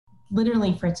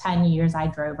literally for 10 years, I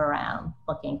drove around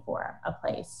looking for a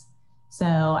place. So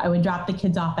I would drop the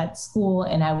kids off at school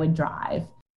and I would drive.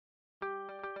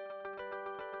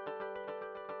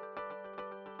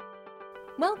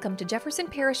 Welcome to Jefferson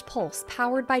Parish Pulse,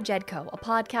 powered by JEDCO, a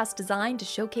podcast designed to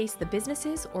showcase the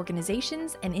businesses,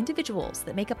 organizations, and individuals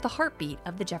that make up the heartbeat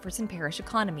of the Jefferson Parish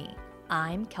economy.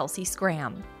 I'm Kelsey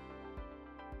Scram.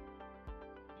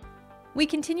 We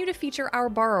continue to feature our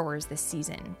borrowers this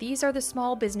season. These are the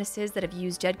small businesses that have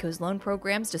used JEDCO's loan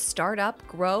programs to start up,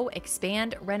 grow,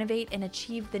 expand, renovate, and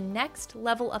achieve the next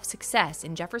level of success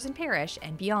in Jefferson Parish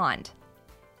and beyond.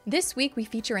 This week, we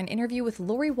feature an interview with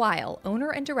Lori Weil,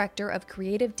 owner and director of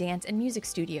Creative Dance and Music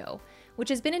Studio, which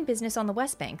has been in business on the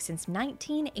West Bank since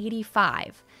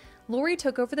 1985. Lori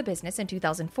took over the business in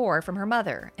 2004 from her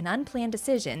mother, an unplanned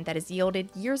decision that has yielded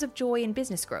years of joy and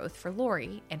business growth for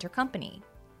Lori and her company.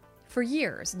 For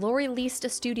years, Lori leased a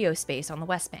studio space on the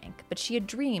West Bank, but she had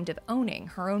dreamed of owning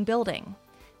her own building.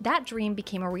 That dream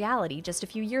became a reality just a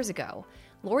few years ago.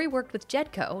 Lori worked with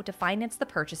JEDCO to finance the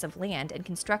purchase of land and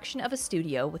construction of a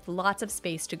studio with lots of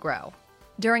space to grow.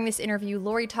 During this interview,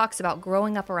 Lori talks about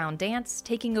growing up around dance,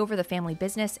 taking over the family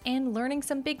business, and learning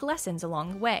some big lessons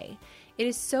along the way. It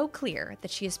is so clear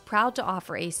that she is proud to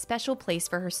offer a special place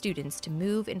for her students to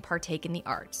move and partake in the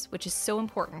arts, which is so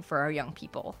important for our young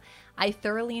people. I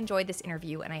thoroughly enjoyed this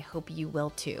interview, and I hope you will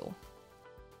too.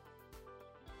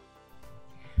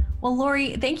 Well,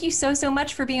 Lori, thank you so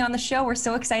much for being on the show. We're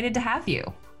so excited to have you.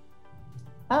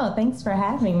 Oh, thanks for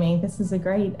having me. This is a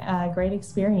great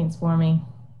experience for me.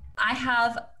 I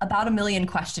have about 1 million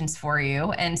questions for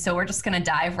you. And so we're just going to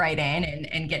dive right in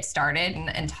and get started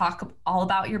and talk all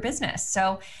about your business.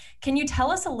 So can you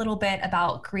tell us a little bit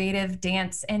about Creative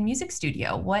Dance and Music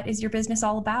Studio? What is your business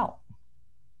all about?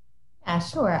 Yeah,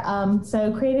 sure.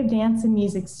 So Creative Dance and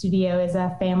Music Studio is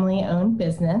a family-owned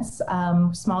business,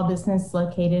 small business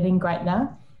located in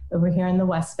Gretna, over here in the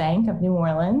West Bank of New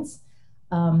Orleans.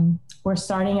 We're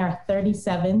starting our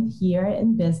 37th year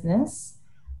in business,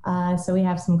 so we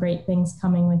have some great things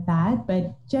coming with that.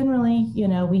 But generally,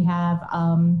 we have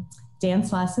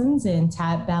dance lessons in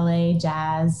tap, ballet,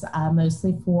 jazz,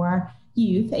 mostly for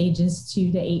youth ages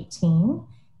 2 to 18.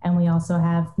 And we also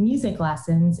have music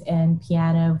lessons in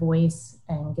piano, voice,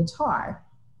 and guitar.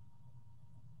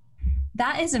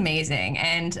 That is amazing.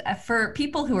 And for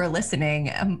people who are listening,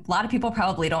 a lot of people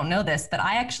probably don't know this, but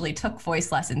I actually took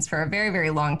voice lessons for a very, very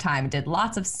long time, did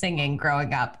lots of singing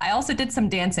growing up. I also did some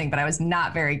dancing, but I was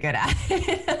not very good at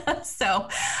it. So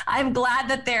I'm glad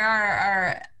that there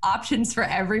are options for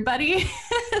everybody.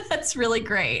 That's really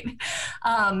great.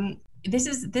 This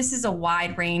is a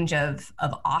wide range of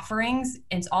offerings.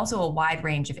 And it's also a wide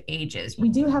range of ages. We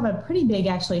do have a pretty big,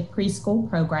 actually, preschool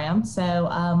program. So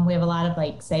we have a lot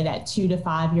of, say, that 2 to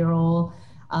 5 year old,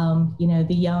 the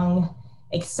young,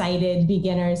 excited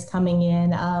beginners coming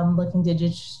in, looking to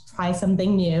just try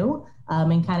something new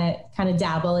and kind of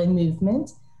dabble in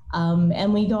movement.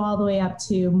 And we go all the way up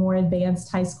to more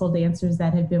advanced high school dancers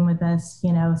that have been with us,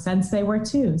 since they were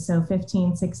 2. So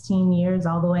 15, 16 years,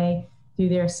 all the way through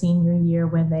their senior year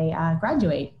when they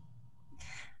graduate.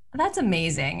 That's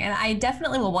amazing. And I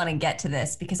definitely will want to get to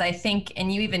this because I think,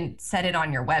 and you even said it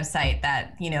on your website,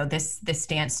 that, this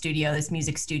dance studio, this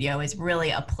music studio is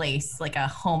really a place, like a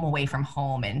home away from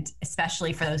home. And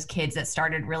especially for those kids that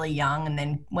started really young and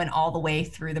then went all the way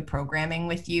through the programming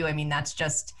with you. I mean,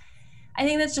 I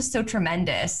think that's just so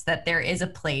tremendous that there is a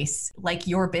place like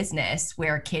your business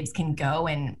where kids can go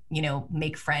and,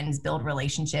 make friends, build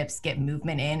relationships, get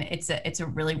movement in. It's a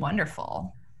really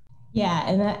wonderful. Yeah.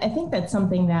 And I think that's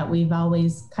something that we've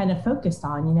always kind of focused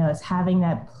on, is having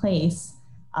that place,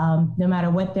 no matter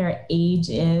what their age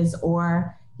is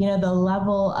or, the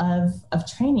level of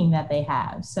training that they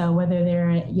have. So whether they're,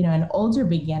 an older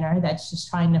beginner that's just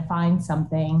trying to find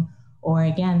something, or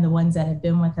again, the ones that have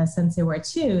been with us since they were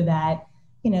 2 that,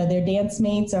 their dance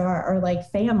mates are like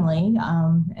family.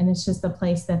 And it's just a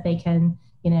place that they can,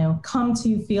 come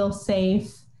to feel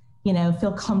safe,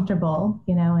 feel comfortable,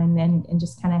 and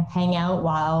just kind of hang out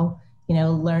while,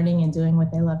 learning and doing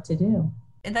what they love to do.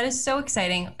 That is so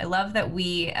exciting. I love that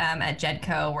we at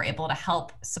JEDCO were able to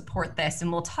help support this.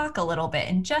 And we'll talk a little bit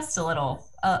in just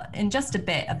a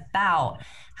bit about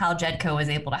how JEDCO was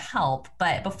able to help.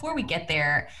 But before we get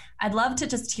there, I'd love to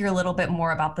just hear a little bit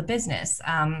more about the business.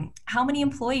 How many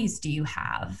employees do you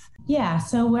have? Yeah,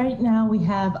 so right now we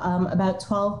have about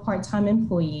 12 part-time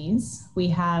employees. We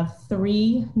have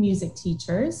 3 music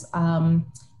teachers.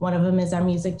 One of them is our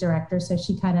music director, so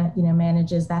she kind of,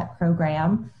 manages that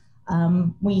program.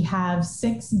 We have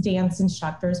 6 dance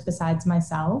instructors besides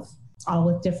myself, all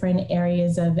with different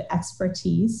areas of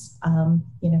expertise.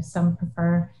 Some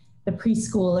prefer the the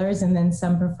preschoolers, and then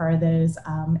some prefer those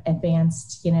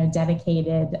advanced,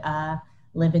 dedicated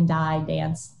live and die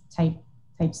dance type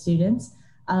students.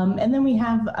 And then we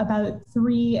have about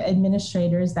 3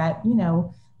 administrators that,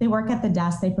 they work at the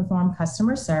desk, they perform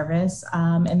customer service,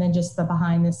 and then just the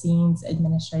behind the scenes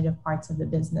administrative parts of the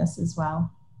business as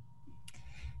well.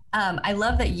 I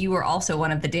love that you were also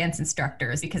one of the dance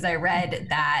instructors, because I read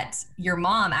that your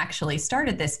mom actually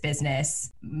started this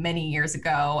business many years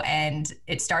ago, and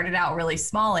it started out really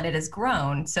small and it has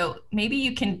grown. So maybe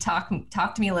you can talk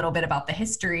to me a little bit about the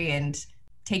history and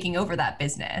taking over that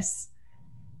business.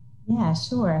 Yeah,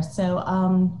 sure. So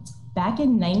back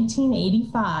in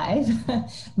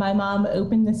 1985, my mom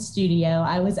opened the studio.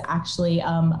 I was actually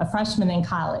a freshman in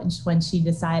college when she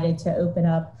decided to open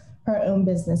up her own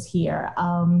business here.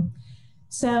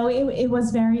 So it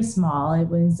was very small. It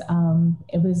was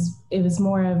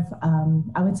more of,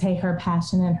 I would say, her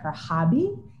passion and her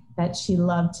hobby that she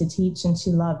loved to teach, and she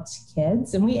loved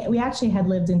kids. And we actually had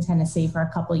lived in Tennessee for a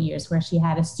couple of years where she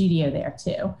had a studio there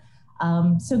too.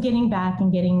 So getting back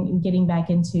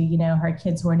into, her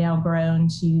kids were now grown.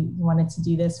 She wanted to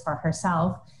do this for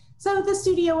herself. So the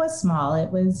studio was small.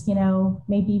 It was,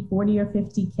 maybe 40 or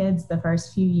 50 kids the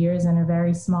first few years in a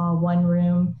very small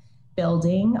 1-room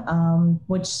building,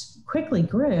 which quickly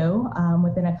grew.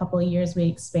 Within a couple of years, we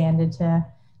expanded to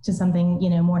something,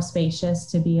 more spacious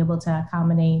to be able to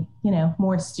accommodate,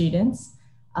 more students.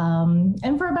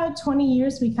 And for about 20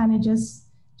 years, we kind of just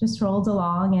rolled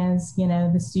along as,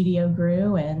 the studio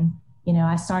grew, and,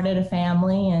 I started a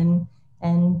family and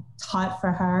taught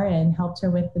for her and helped her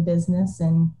with the business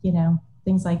and,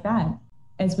 things like that.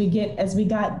 As we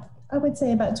got, I would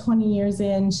say about 20 years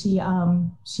in, she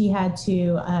had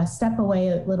to step away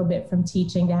a little bit from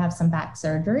teaching to have some back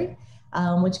surgery,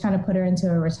 which kind of put her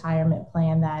into a retirement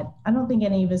plan that I don't think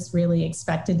any of us really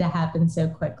expected to happen so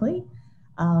quickly.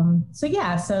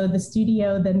 So the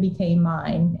studio then became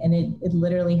mine, and it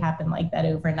literally happened like that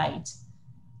overnight.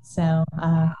 So,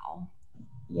 wow.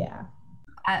 Yeah.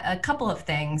 A couple of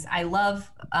things. I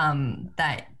love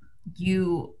that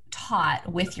you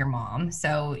taught with your mom.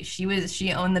 So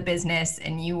she owned the business,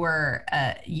 and you were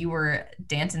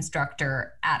dance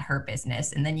instructor at her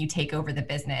business, and then you take over the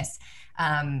business.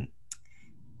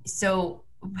 So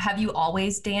have you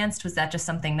always danced? Was that just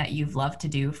something that you've loved to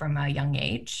do from a young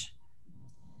age?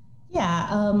 Yeah,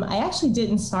 I actually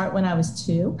didn't start when I was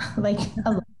 2, like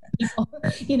a lot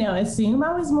of people, assume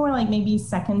I was more like maybe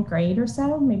 2nd grade or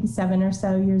so, maybe 7 or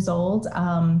so years old.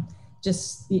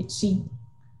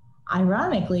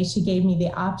 Ironically, she gave me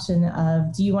the option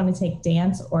of, do you want to take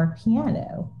dance or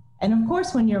piano? And of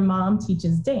course, when your mom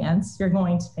teaches dance, you're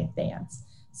going to pick dance.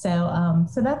 So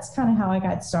that's kind of how I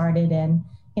got started. And,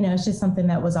 it's just something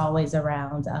that was always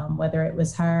around, whether it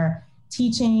was her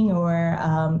teaching or,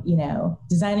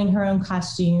 designing her own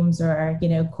costumes or,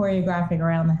 choreographing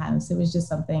around the house. It was just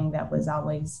something that was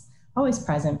always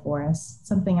present for us.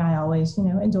 Something I always,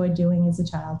 enjoyed doing as a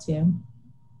child too.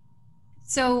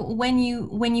 So when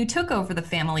you took over the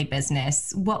family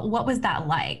business, what was that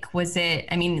like? Was it,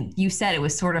 you said it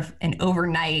was sort of an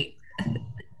overnight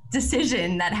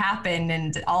decision that happened,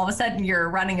 and all of a sudden you're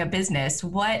running a business.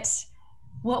 What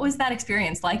was that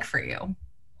experience like for you?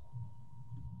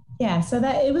 Yeah, so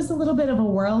that it was a little bit of a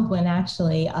whirlwind,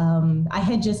 actually. I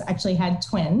had just actually had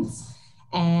twins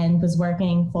and was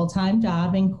working full-time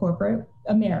job in corporate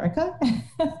America.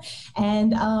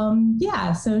 And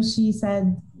so she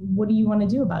said, what do you want to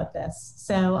do about this?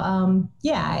 So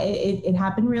it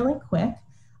happened really quick.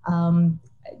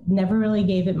 Never really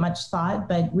gave it much thought,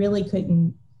 but really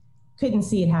couldn't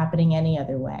see it happening any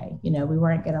other way. We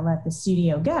weren't going to let the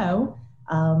studio go.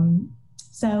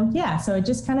 So it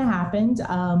just kind of happened.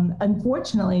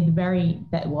 Unfortunately,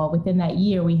 within that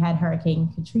year, we had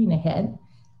Hurricane Katrina hit.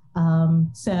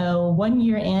 So 1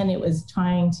 year in, it was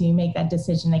trying to make that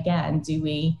decision again. Do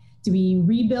we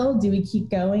rebuild? Do we keep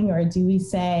going? Or do we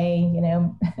say,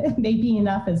 maybe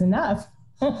enough is enough?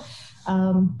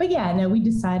 We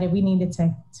decided we needed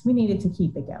to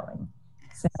keep it going.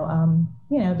 So,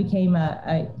 it became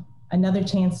another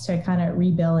chance to kind of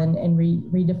rebuild and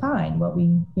redefine what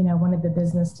we, wanted the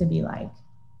business to be like.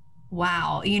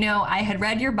 Wow. I had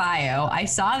read your bio. I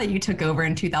saw that you took over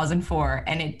in 2004,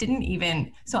 and it didn't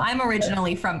even, so I'm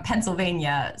originally from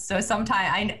Pennsylvania. So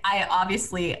sometimes I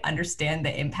obviously understand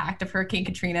the impact of Hurricane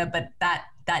Katrina, but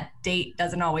that date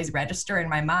doesn't always register in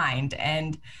my mind.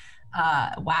 And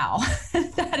wow,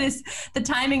 the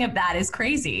timing of that is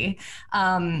crazy.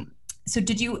 So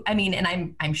did you,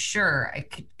 and I'm sure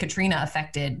Katrina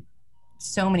affected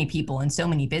so many people and so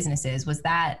many businesses. Was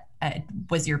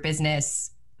your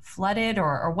business flooded,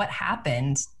 or what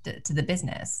happened to the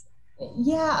business?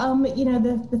 Yeah,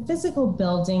 the physical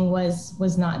building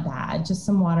was not bad, just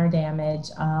some water damage.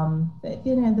 But,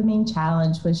 the main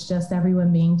challenge was just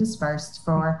everyone being dispersed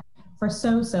for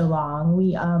so long.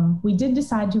 We did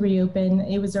decide to reopen.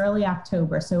 It was early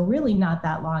October, so really not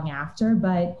that long after,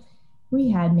 but we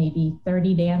had maybe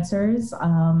 30 dancers.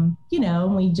 And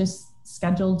we just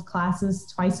scheduled classes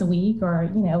twice a week, or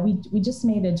we just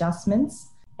made adjustments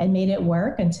and made it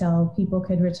work until people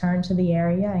could return to the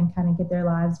area and kind of get their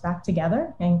lives back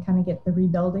together and kind of get the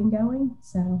rebuilding going.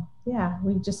 So yeah,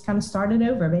 we just kind of started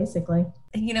over basically.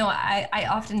 I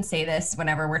often say this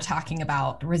whenever we're talking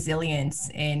about resilience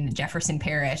in Jefferson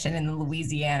Parish and in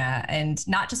Louisiana, and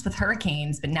not just with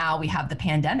hurricanes, but now we have the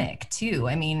pandemic too.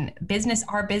 I mean,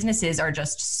 our businesses are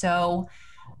just so,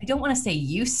 I don't want to say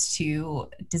used to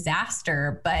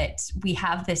disaster, but we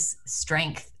have this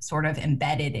strength sort of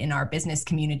embedded in our business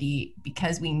community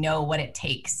because we know what it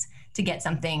takes to get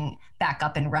something back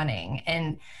up and running.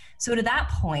 And so to that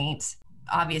point,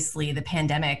 obviously the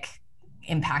pandemic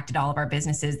impacted all of our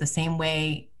businesses the same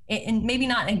way, and maybe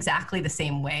not exactly the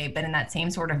same way, but in that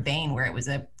same sort of vein where it was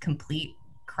a complete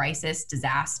crisis,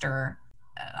 disaster,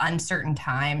 uncertain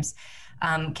times.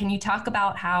 Can you talk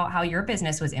about how your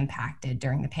business was impacted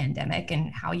during the pandemic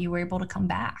and how you were able to come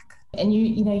back? And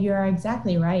you're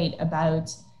exactly right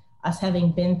about us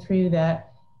having been through the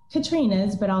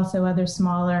Katrinas, but also other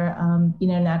smaller,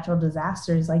 natural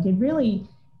disasters. Like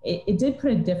it did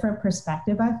put a different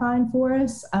perspective, I find, for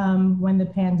us when the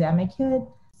pandemic hit.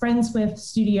 Friends with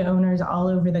studio owners all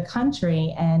over the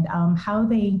country, and how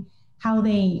they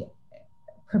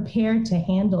prepared to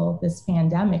handle this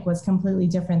pandemic was completely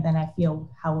different than I feel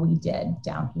how we did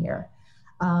down here.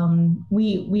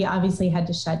 We obviously had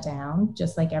to shut down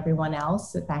just like everyone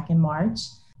else back in March.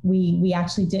 We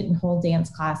actually didn't hold dance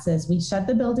classes. We shut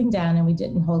the building down and we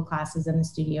didn't hold classes in the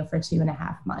studio for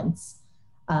 2.5 months.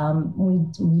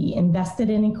 We invested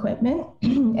in equipment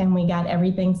and we got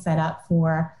everything set up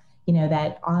for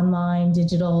that online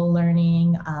digital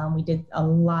learning. We did a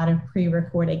lot of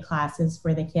pre-recorded classes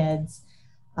for the kids.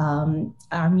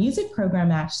 Our music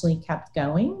program actually kept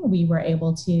going. We were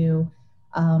able to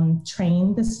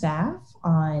train the staff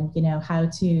on, how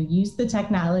to use the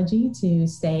technology to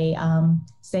stay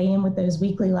in with those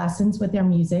weekly lessons with their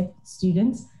music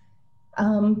students.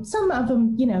 Some of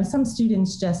them, some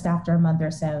students just after a month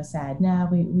or so said, no,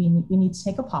 we need to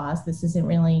take a pause. This isn't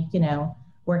really,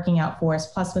 working out for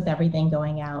us. Plus with everything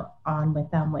going on with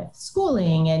them with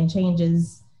schooling and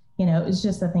changes, it's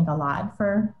just, I think, a lot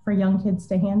for young kids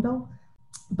to handle.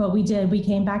 But we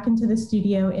came back into the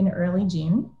studio in early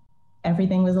June.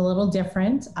 Everything was a little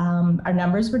different. Our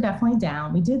numbers were definitely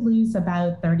down. We did lose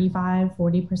about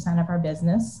 35-40% of our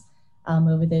business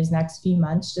over those next few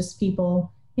months. Just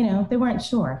people, they weren't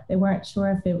sure. They weren't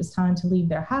sure if it was time to leave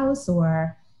their house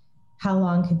or how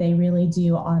long could they really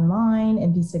do online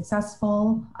and be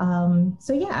successful.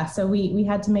 So we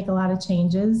had to make a lot of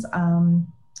changes.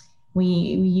 We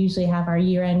usually have our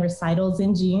year-end recitals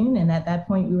in June, and at that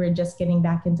point we were just getting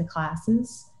back into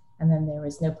classes, and then there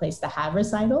was no place to have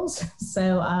recitals.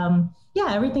 So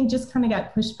everything just kind of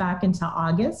got pushed back into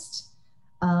August,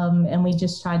 and we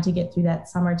just tried to get through that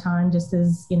summertime just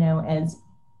as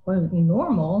quote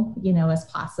normal as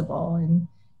possible, and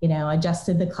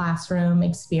adjusted the classroom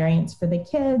experience for the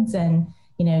kids, and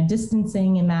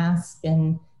distancing and masks,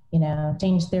 and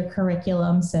changed their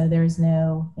curriculum so there's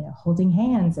no holding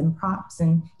hands and props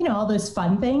and all those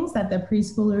fun things that the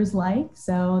preschoolers like.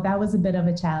 So that was a bit of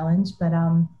a challenge, but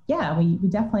we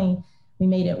definitely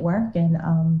made it work, and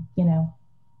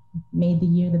made the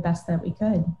year the best that we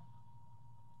could.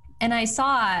 And I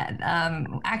saw,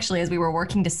 actually, as we were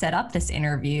working to set up this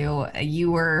interview,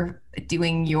 you were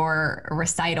doing your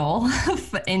recital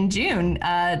in June.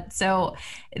 So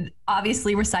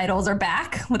obviously recitals are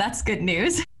back. Well, that's good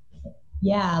news.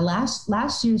 Yeah,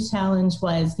 last year's challenge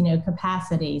was,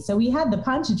 capacity. So we had the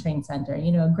Pontchartrain Center,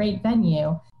 a great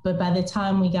venue. But by the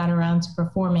time we got around to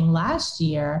performing last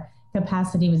year,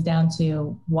 capacity was down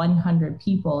to 100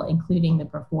 people, including the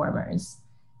performers.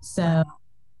 So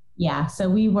yeah, so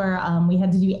we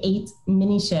had to do 8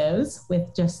 mini shows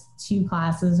with just 2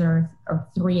 classes or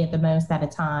 3 at the most at a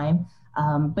time.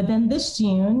 But then this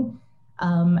June,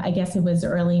 I guess it was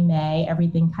early May,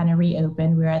 everything kind of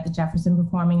reopened. We were at the Jefferson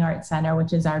Performing Arts Center,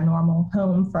 which is our normal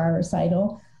home for our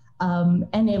recital.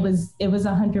 And it was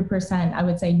 100%, I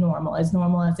would say, normal as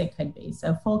it could be.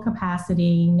 So full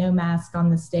capacity, no mask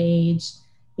on the stage,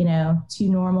 2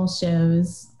 normal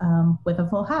shows with a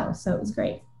full house. So it was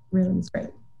great. Really was great.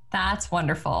 That's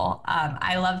wonderful.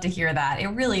 I love to hear that. It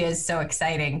really is so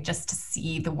exciting just to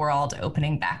see the world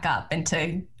opening back up and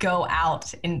to go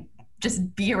out and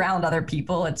just be around other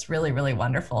people. It's really, really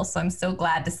wonderful. So I'm so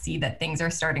glad to see that things are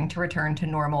starting to return to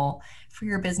normal for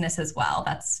your business as well.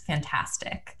 That's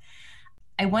fantastic.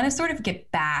 I want to sort of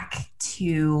get back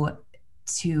to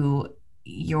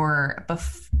your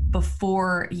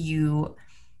before you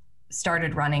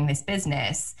started running this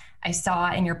business. I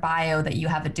saw in your bio that you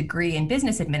have a degree in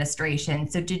business administration.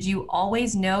 So did you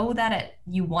always know that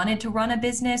you wanted to run a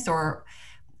business, or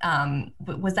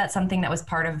was that something that was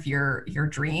part of your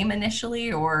dream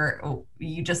initially, or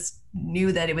you just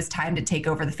knew that it was time to take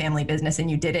over the family business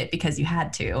and you did it because you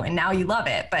had to, and now you love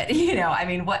it? But I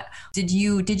mean, what did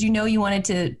you know you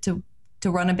wanted to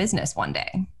run a business one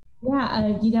day? Yeah,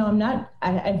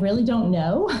 I really don't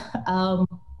know.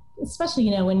 Especially,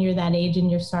 when you're that age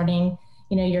and you're starting,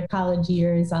 your college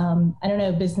years. I don't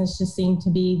know, business just seemed to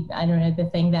be, the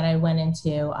thing that I went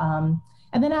into.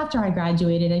 And then after I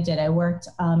graduated, I worked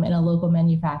in a local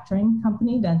manufacturing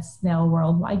company that's now a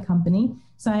worldwide company.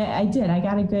 So I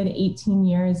got a good 18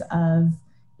 years of,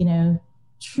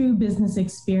 true business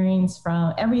experience,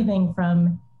 from everything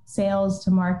from sales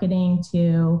to marketing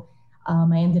to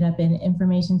I ended up in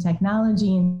information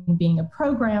technology and being a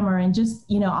programmer, and just,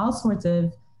 all sorts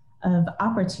of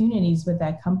opportunities with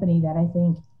that company that I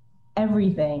think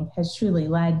everything has truly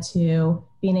led to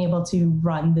being able to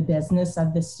run the business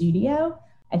of the studio.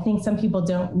 I think some people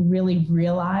don't really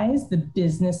realize the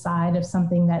business side of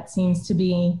something that seems to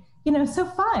be, so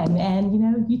fun.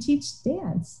 And, you teach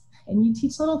dance and you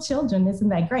teach little children. Isn't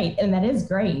that great? And that is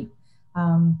great.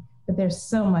 But there's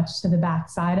so much to the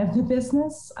backside of the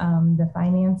business, the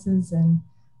finances, and,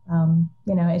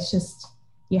 it's just,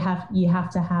 you have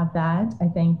to have that, I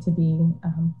think, to be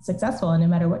successful, and no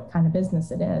matter what kind of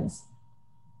business it is.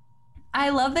 I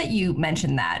love that you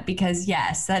mentioned that, because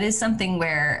yes, that is something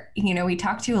where, we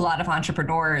talk to a lot of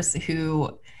entrepreneurs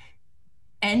who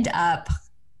end up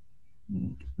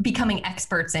becoming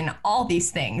experts in all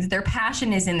these things. Their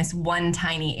passion is in this one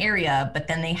tiny area, but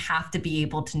then they have to be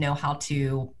able to know how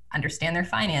to understand their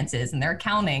finances and their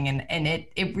accounting. And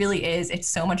it really is, it's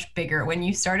so much bigger when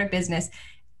you start a business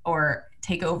or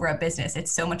take over a business.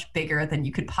 It's so much bigger than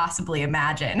you could possibly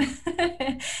imagine.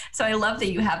 So I love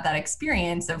that you have that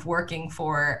experience of working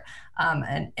for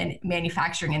an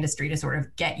manufacturing industry to sort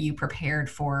of get you prepared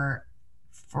for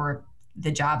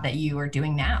the job that you are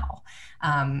doing now.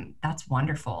 That's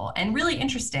wonderful and really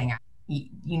interesting.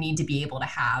 You need to be able to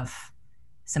have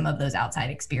some of those outside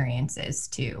experiences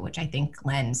too, which I think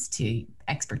lends to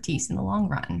expertise in the long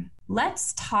run.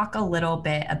 Let's talk a little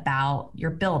bit about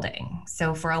your building.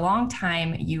 So for a long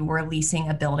time, you were leasing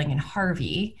a building in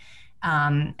Harvey,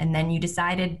 and then you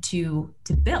decided to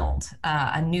build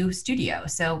a new studio.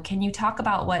 So can you talk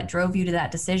about what drove you to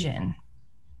that decision?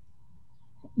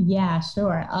 Yeah,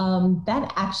 sure.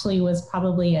 That actually was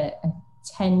probably a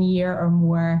 10-year or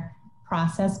more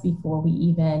process before we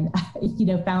even,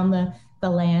 found the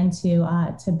land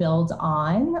to build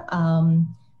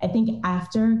on. I think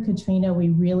after Katrina, we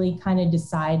really kind of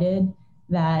decided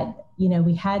that,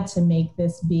 we had to make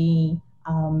this be,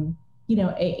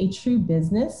 a true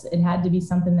business. It had to be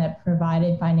something that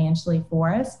provided financially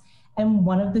for us. And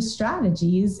one of the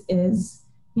strategies is,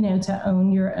 to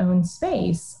own your own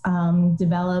space,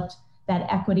 developed that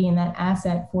equity and that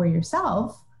asset for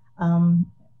yourself.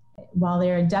 While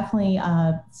there are definitely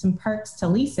some perks to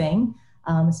leasing,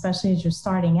 especially as you're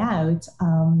starting out,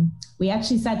 we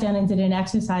actually sat down and did an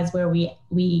exercise where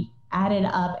we added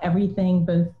up everything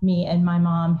both me and my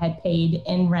mom had paid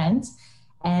in rent.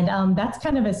 And that's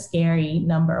kind of a scary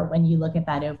number when you look at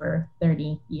that over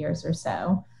 30 years or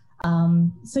so.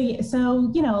 So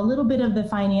a little bit of the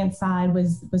finance side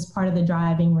was part of the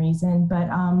driving reason, but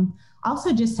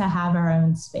also just to have our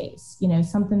own space,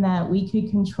 something that we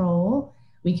could control.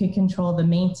 We could control the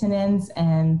maintenance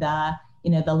and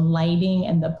the lighting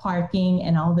and the parking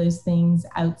and all those things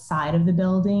outside of the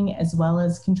building, as well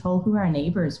as control who our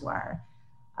neighbors were.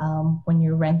 When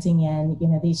you're renting in,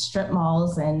 these strip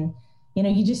malls, and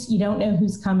you don't know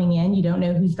who's coming in, you don't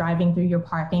know who's driving through your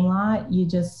parking lot. You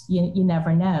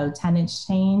never know. Tenants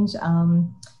change.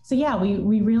 So yeah,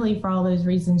 we really, for all those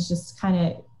reasons, just kind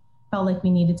of felt like we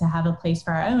needed to have a place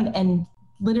for our own. And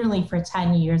literally for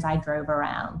 10 years, I drove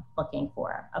around looking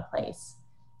for a place.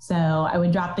 So I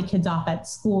would drop the kids off at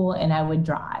school and I would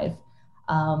drive.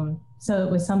 So it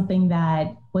was something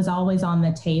that was always on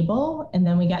the table. And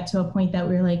then we got to a point that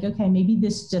we were like, okay, maybe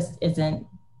this just isn't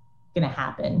going to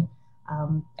happen.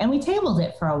 And we tabled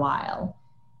it for a while.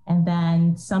 And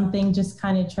then something just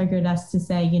kind of triggered us to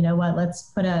say, you know what, let's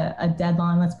put a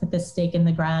deadline, let's put this stake in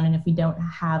the ground. And if we don't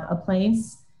have a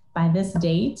place by this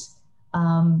date,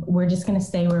 we're just going to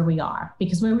stay where we are,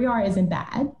 because where we are isn't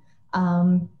bad.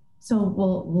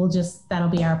 so that'll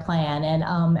be our plan. And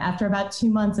after about 2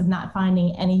 months of not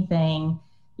finding anything,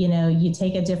 you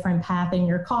take a different path in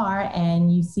your car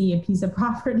and you see a piece of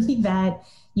property that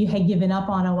you had given up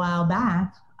on a while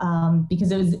back,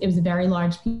 because it was a very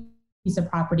large piece of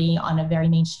property on a very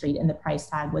main street, and the price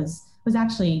tag was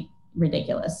actually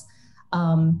ridiculous.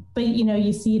 But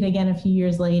you see it again a few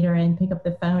years later and pick up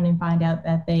the phone and find out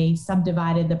that they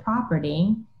subdivided the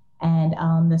property,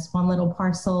 and this one little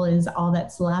parcel is all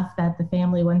that's left that the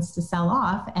family wants to sell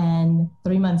off, and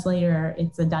 3 months later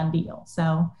it's a done deal.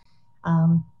 So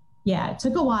it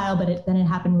took a while, but then it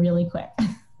happened really quick.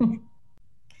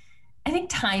 I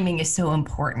think timing is so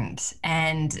important,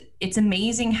 and it's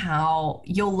amazing how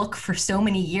you'll look for so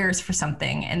many years for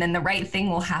something, and then the right thing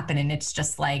will happen, and it's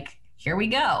just like, here we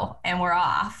go, and we're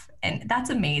off. And that's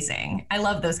amazing. I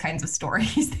love those kinds of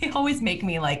stories. They always make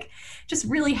me just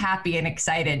really happy and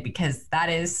excited, because that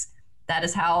is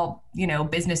how,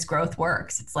 business growth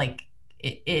works. It's like,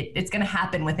 it's going to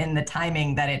happen within the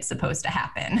timing that it's supposed to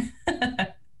happen.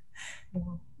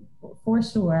 For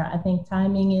sure. I think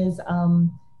timing is,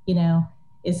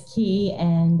 is key,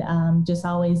 and just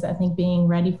always, I think, being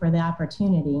ready for the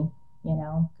opportunity,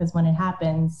 because when it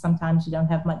happens, sometimes you don't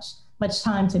have much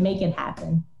time to make it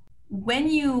happen. When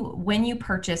you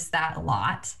purchased that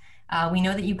lot, we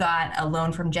know that you got a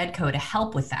loan from Jedco to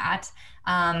help with that.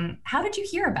 How did you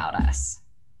hear about us?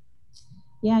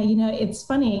 Yeah, it's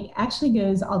funny. It actually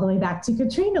goes all the way back to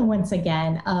Katrina once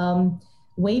again.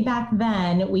 Way back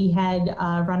then, we had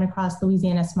run across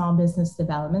Louisiana Small Business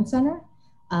Development Center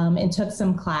and took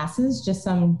some classes, just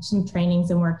some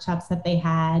trainings and workshops that they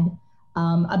had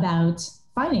about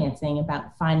financing,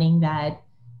 about finding that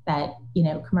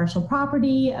commercial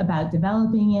property, about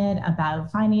developing it,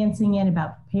 about financing it,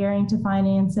 about preparing to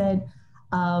finance it.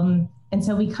 And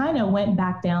so we kind of went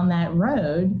back down that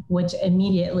road, which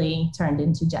immediately turned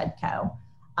into Jedco.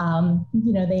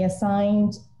 They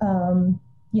assigned,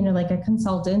 a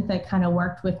consultant that kind of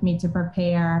worked with me to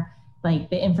prepare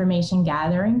the information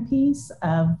gathering piece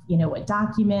of, what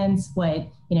documents, what,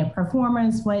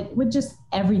 performance, what just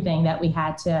everything that we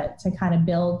had to kind of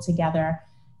build together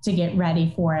to get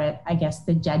ready for it, I guess,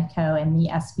 the Jedco and the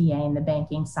SBA and the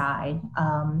banking side.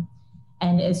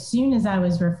 And as soon as I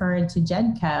was referred to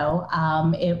Jedco,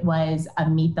 it was a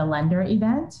Meet the Lender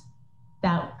event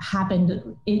that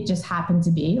happened. It just happened to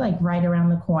be right around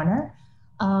the corner.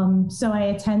 So I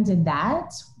attended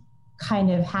that,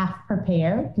 kind of half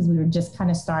prepared, because we were just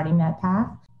kind of starting that path.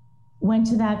 Went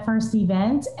to that first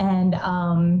event, and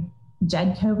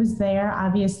Jedco was there,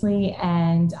 obviously,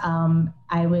 and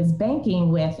I was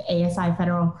banking with ASI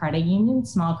Federal Credit Union,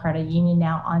 small credit union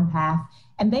now OnPath,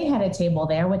 and they had a table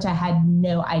there, which I had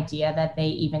no idea that they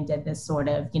even did this sort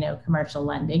of, commercial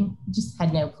lending, just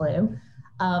had no clue.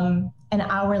 An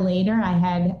hour later, I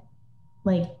had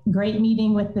great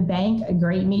meeting with the bank, a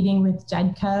great meeting with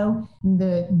Jedco.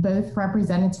 Both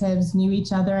representatives knew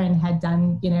each other and had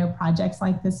done, projects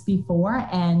like this before,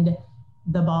 and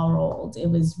the ball rolled. It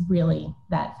was really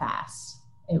that fast.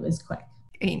 It was quick.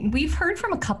 We've heard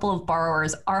from a couple of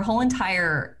borrowers. Our whole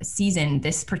entire season,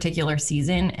 this particular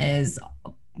season, is,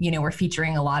 we're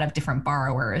featuring a lot of different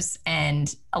borrowers,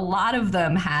 and a lot of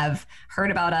them have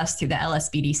heard about us through the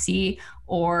LSBDC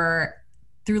or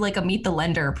through a Meet the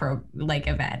Lender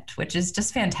event, which is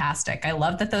just fantastic. I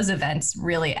love that those events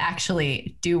really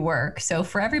actually do work. So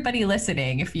for everybody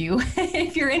listening, if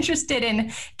you're interested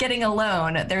in getting a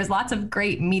loan, there's lots of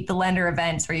great Meet the Lender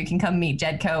events where you can come meet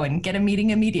Jedco and get a meeting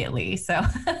immediately. So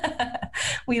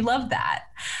we love that.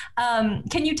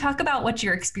 Can you talk about what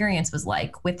your experience was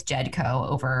like with Jedco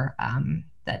over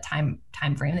that time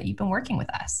frame that you've been working with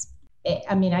us?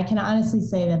 I can honestly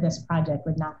say that this project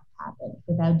would not happen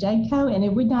without Jedco, and it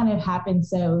would not have happened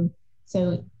so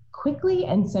quickly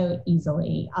and so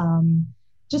easily.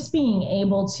 Just being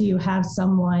able to have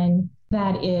someone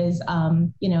that is,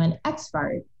 an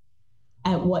expert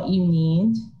at what you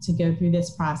need to go through this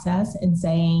process and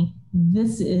saying,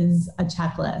 this is a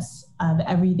checklist of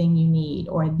everything you need,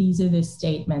 or these are the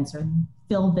statements, or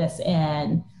fill this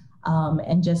in.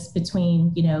 And just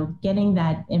between, getting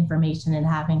that information and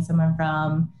having someone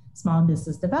from Small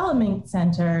Business Development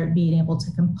Center being able to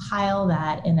compile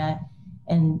that in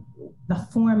the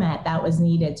format that was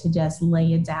needed to just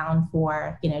lay it down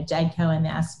for, Jedco and the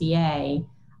SBA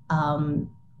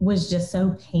was just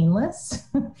so painless.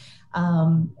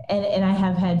 And I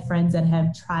have had friends that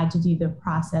have tried to do the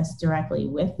process directly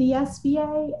with the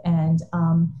SBA, and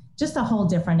just a whole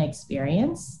different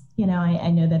experience.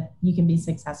 I know that you can be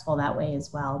successful that way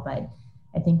as well, but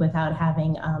I think without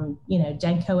having,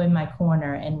 Jedco in my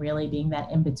corner and really being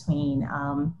that in between,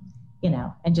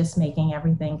 and just making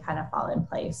everything kind of fall in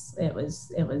place.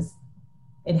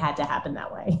 It had to happen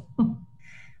that way.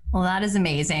 Well, that is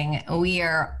amazing. We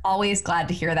are always glad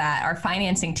to hear that. Our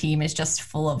financing team is just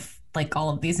full of like all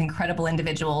of these incredible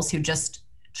individuals who just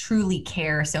truly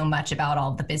care so much about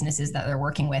all of the businesses that they're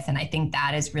working with. And I think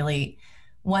that is really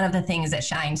one of the things that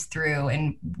shines through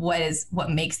and what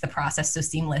makes the process so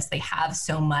seamless. They have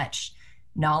so much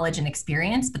knowledge and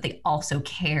experience, but they also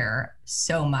care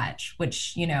so much,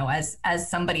 which, as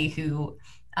somebody who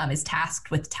is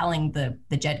tasked with telling the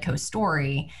Jedco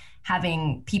story,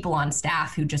 having people on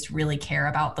staff who just really care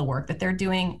about the work that they're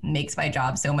doing makes my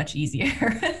job so much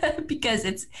easier because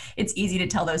it's easy to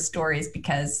tell those stories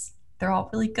because they're all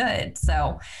really good.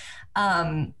 So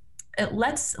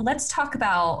let's talk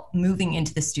about moving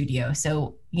into the studio.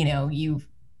 So, you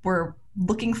were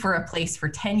looking for a place for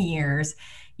 10 years.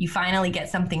 You finally get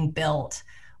something built.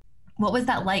 What was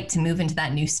that like to move into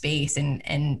that new space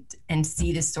and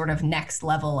see this sort of next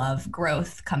level of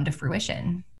growth come to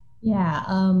fruition? Yeah,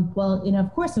 well,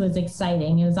 of course it was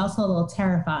exciting. It was also a little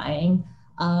terrifying.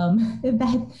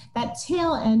 That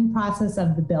tail end process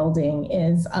of the building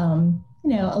is, a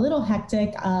little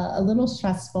hectic, a little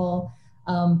stressful.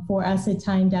 For us, it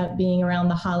timed out being around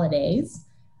the holidays.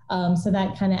 So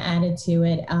that kind of added to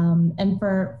it. And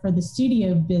for the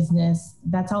studio business,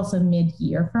 that's also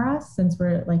mid-year for us since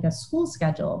we're like a school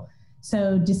schedule.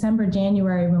 So December,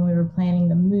 January, when we were planning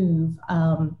the move,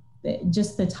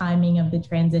 just the timing of the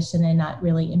transition and not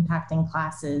really impacting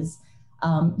classes,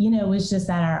 was just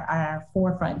at our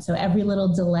forefront. So every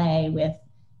little delay with,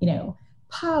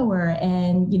 power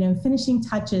and, finishing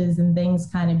touches and things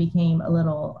kind of became a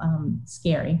little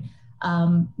scary.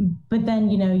 But then,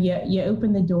 you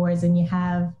open the doors and you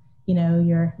have,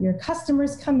 your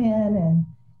customers come in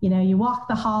and, you walk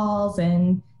the halls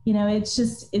and,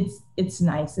 it's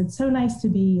nice. It's so nice to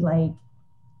be like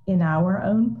in our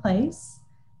own place.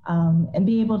 And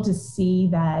be able to see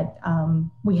that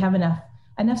we have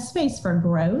enough space for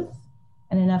growth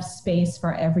and enough space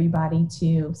for everybody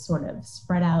to sort of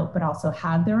spread out, but also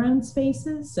have their own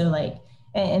spaces. So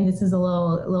and this is a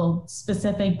little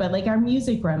specific, but like our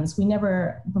music rooms,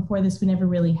 before this, we never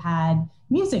really had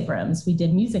music rooms. We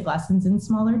did music lessons in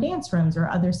smaller dance rooms or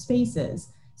other spaces.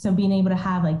 So being able to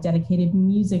have like dedicated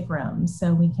music rooms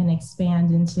so we can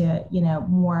expand into,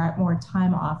 more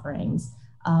time offerings.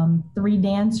 3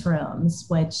 dance rooms,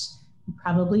 which you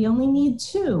probably only need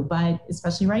 2, but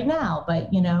especially right now, but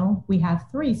we have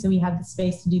 3. So we have the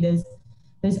space to do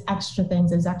those extra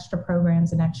things, those extra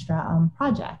programs and extra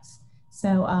projects.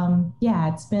 So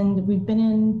we've been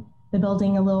in the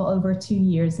building a little over 2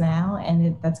 years now,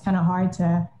 and that's kind of hard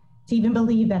to even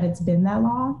believe that it's been that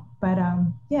long, but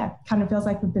kind of feels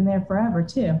like we've been there forever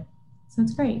too. So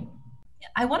it's great.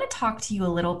 I want to talk to you a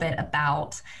little bit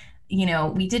about,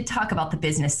 we did talk about the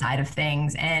business side of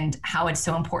things and how it's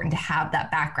so important to have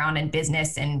that background in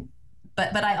business.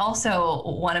 But I also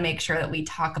want to make sure that we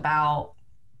talk about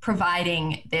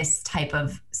providing this type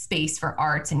of space for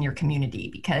arts in your community,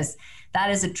 because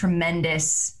that is a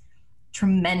tremendous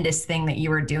thing that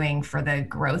you are doing for the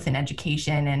growth and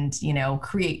education and,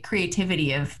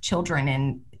 creativity of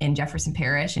children in Jefferson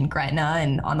Parish and Gretna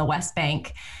and on the West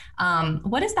Bank.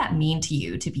 What does that mean to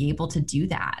you to be able to do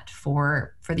that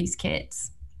for these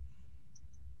kids?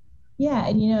 Yeah,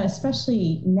 and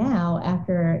especially now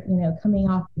after coming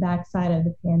off the backside of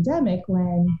the pandemic,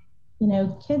 when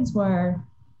kids were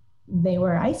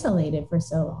isolated for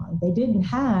so long. They didn't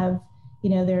have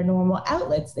their normal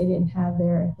outlets. They didn't have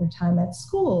their time at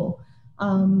school.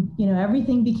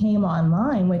 Everything became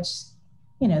online, which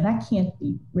that can't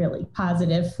be really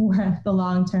positive for the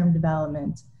long-term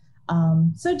development.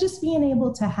 So just being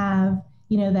able to have,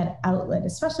 that outlet,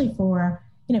 especially for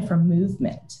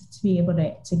movement, to be able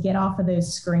to get off of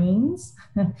those screens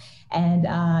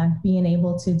and being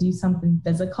able to do something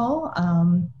physical.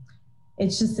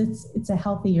 It's a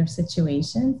healthier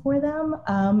situation for them.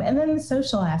 And then the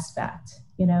social aspect,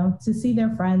 to see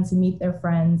their friends and meet their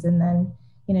friends. And then,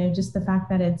 just the fact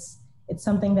that it's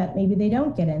something that maybe they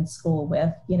don't get in school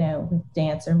with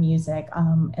dance or music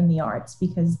and the arts,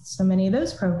 because so many of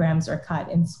those programs are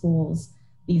cut in schools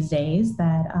these days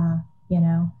that,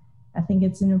 I think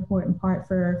it's an important part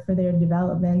for their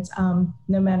development,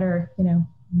 no matter,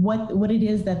 what it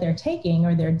is that they're taking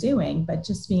or they're doing, but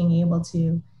just being able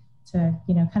to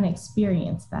kind of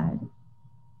experience that.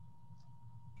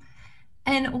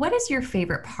 And what is your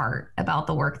favorite part about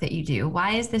the work that you do?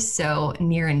 Why is this so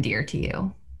near and dear to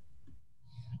you?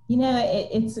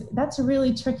 That's a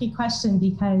really tricky question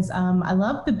because I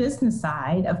love the business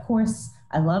side. Of course,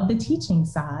 I love the teaching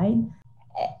side.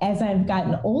 as I've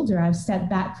gotten older, I've stepped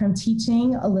back from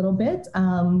teaching a little bit,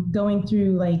 going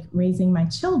through like raising my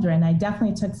children. I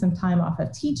definitely took some time off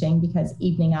of teaching because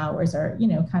evening hours are,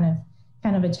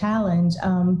 kind of a challenge.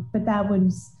 But that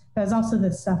was also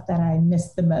the stuff that I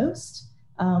missed the most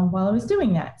while I was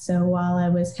doing that. So while I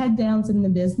was head downs in the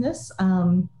business,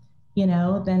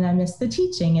 then I missed the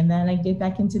teaching, and then I get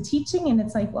back into teaching, and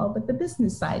it's like, well, but the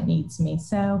business side needs me.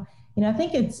 So, I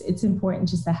think it's important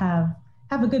just to have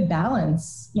a good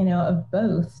balance, of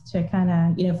both to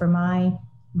kind of, for my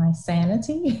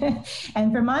sanity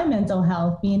and for my mental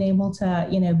health, being able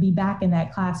to, be back in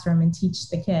that classroom and teach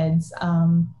the kids.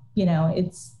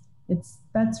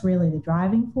 That's really the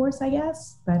driving force, I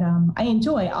guess. But I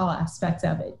enjoy all aspects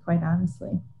of it, quite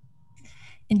honestly.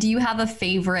 And do you have a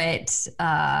favorite,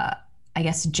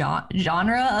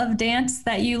 genre of dance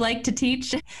that you like to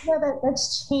teach? Yeah,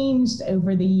 that's changed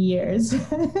over the years.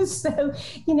 So,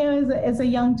 as a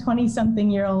young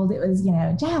 20-something-year-old, it was,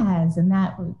 jazz, and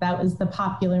that was the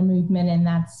popular movement, and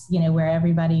that's, where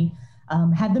everybody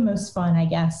had the most fun, I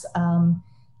guess.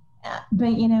 But,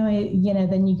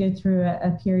 then you go through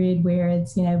a period where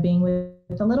it's, being with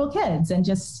the little kids and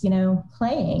just,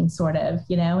 playing sort of,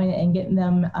 and getting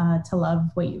them to love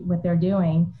what they're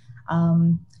doing.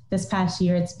 This past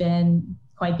year, it's been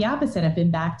quite the opposite. I've been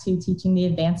back to teaching the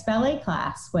advanced ballet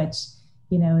class, which,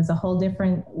 is a whole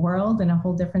different world and a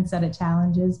whole different set of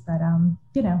challenges, but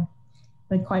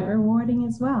quite rewarding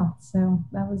as well. So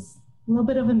that was a little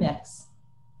bit of a mix.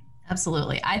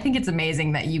 Absolutely. I think it's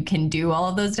amazing that you can do all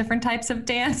of those different types of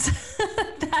dance.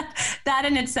 that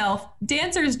in itself,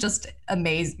 dancers just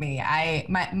amaze me.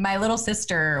 My little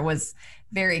sister was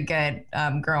very good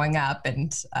growing up,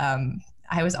 and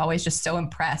I was always just so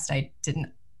impressed. I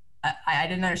didn't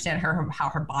understand how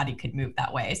her body could move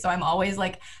that way. So I'm always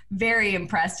like very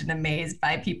impressed and amazed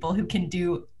by people who can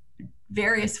do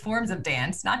various forms of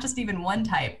dance, not just even one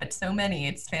type, but so many.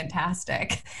 It's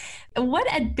fantastic. What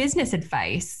business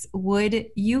advice would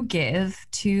you give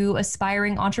to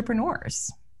aspiring entrepreneurs?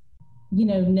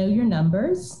 Know your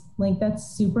numbers. Like, that's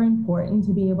super important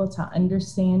to be able to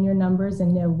understand your numbers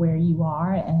and know where you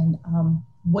are and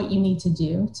what you need to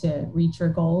do to reach your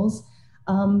goals.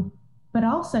 But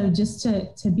also just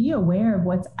to be aware of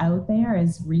what's out there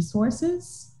as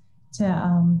resources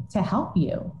to help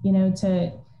you,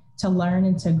 to learn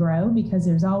and to grow, because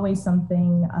there's always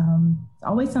something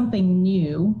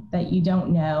new that you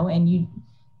don't know, and you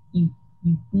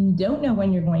don't know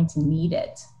when you're going to need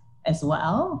it as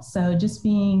well. So just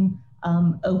being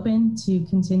open to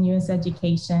continuous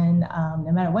education,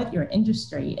 no matter what your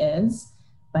industry is,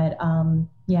 but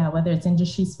whether it's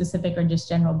industry specific or just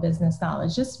general business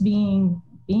knowledge, just being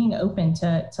open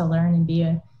to learn and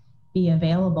be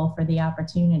available for the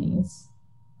opportunities.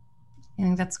 I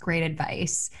think that's great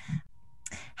advice.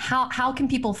 How can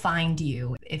people find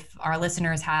you? If our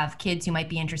listeners have kids who might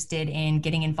be interested in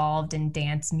getting involved in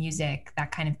dance, music,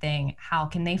 that kind of thing, how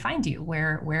can they find you?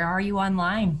 Where are you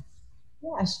online?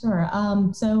 Yeah, sure.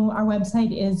 So our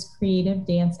website is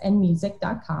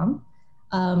creativedanceandmusic.com.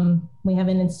 We have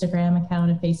an Instagram account,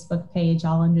 a Facebook page,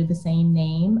 all under the same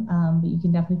name, but you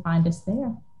can definitely find us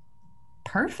there.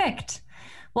 Perfect.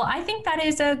 Well, I think that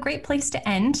is a great place to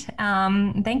end.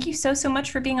 Thank you so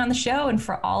much for being on the show and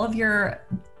for all of your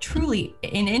truly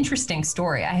an interesting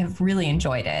story. I have really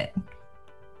enjoyed it.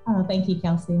 Oh, thank you,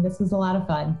 Kelsey. This was a lot of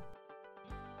fun.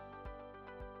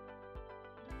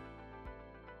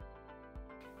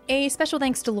 A special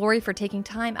thanks to Lori for taking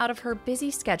time out of her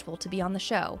busy schedule to be on the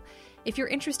show. If you're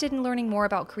interested in learning more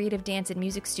about Creative Dance and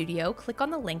Music Studio, click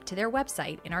on the link to their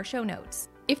website in our show notes.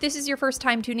 If this is your first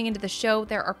time tuning into the show,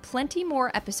 there are plenty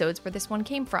more episodes where this one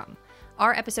came from.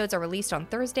 Our episodes are released on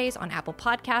Thursdays on Apple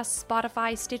Podcasts,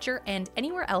 Spotify, Stitcher, and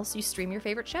anywhere else you stream your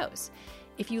favorite shows.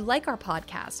 If you like our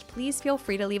podcast, please feel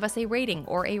free to leave us a rating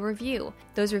or a review.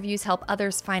 Those reviews help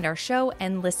others find our show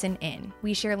and listen in.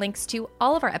 We share links to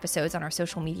all of our episodes on our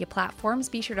social media platforms.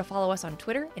 Be sure to follow us on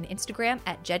Twitter and Instagram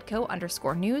at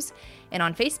JEDCO_news and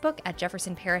on Facebook at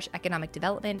Jefferson Parish Economic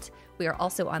Development. We are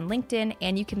also on LinkedIn,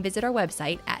 and you can visit our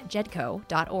website at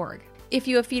jedco.org. If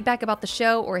you have feedback about the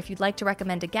show or if you'd like to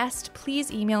recommend a guest,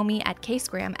 please email me at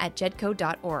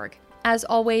ksgram@jedco.org. As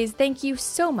always, thank you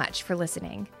so much for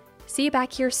listening. See you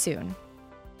back here soon.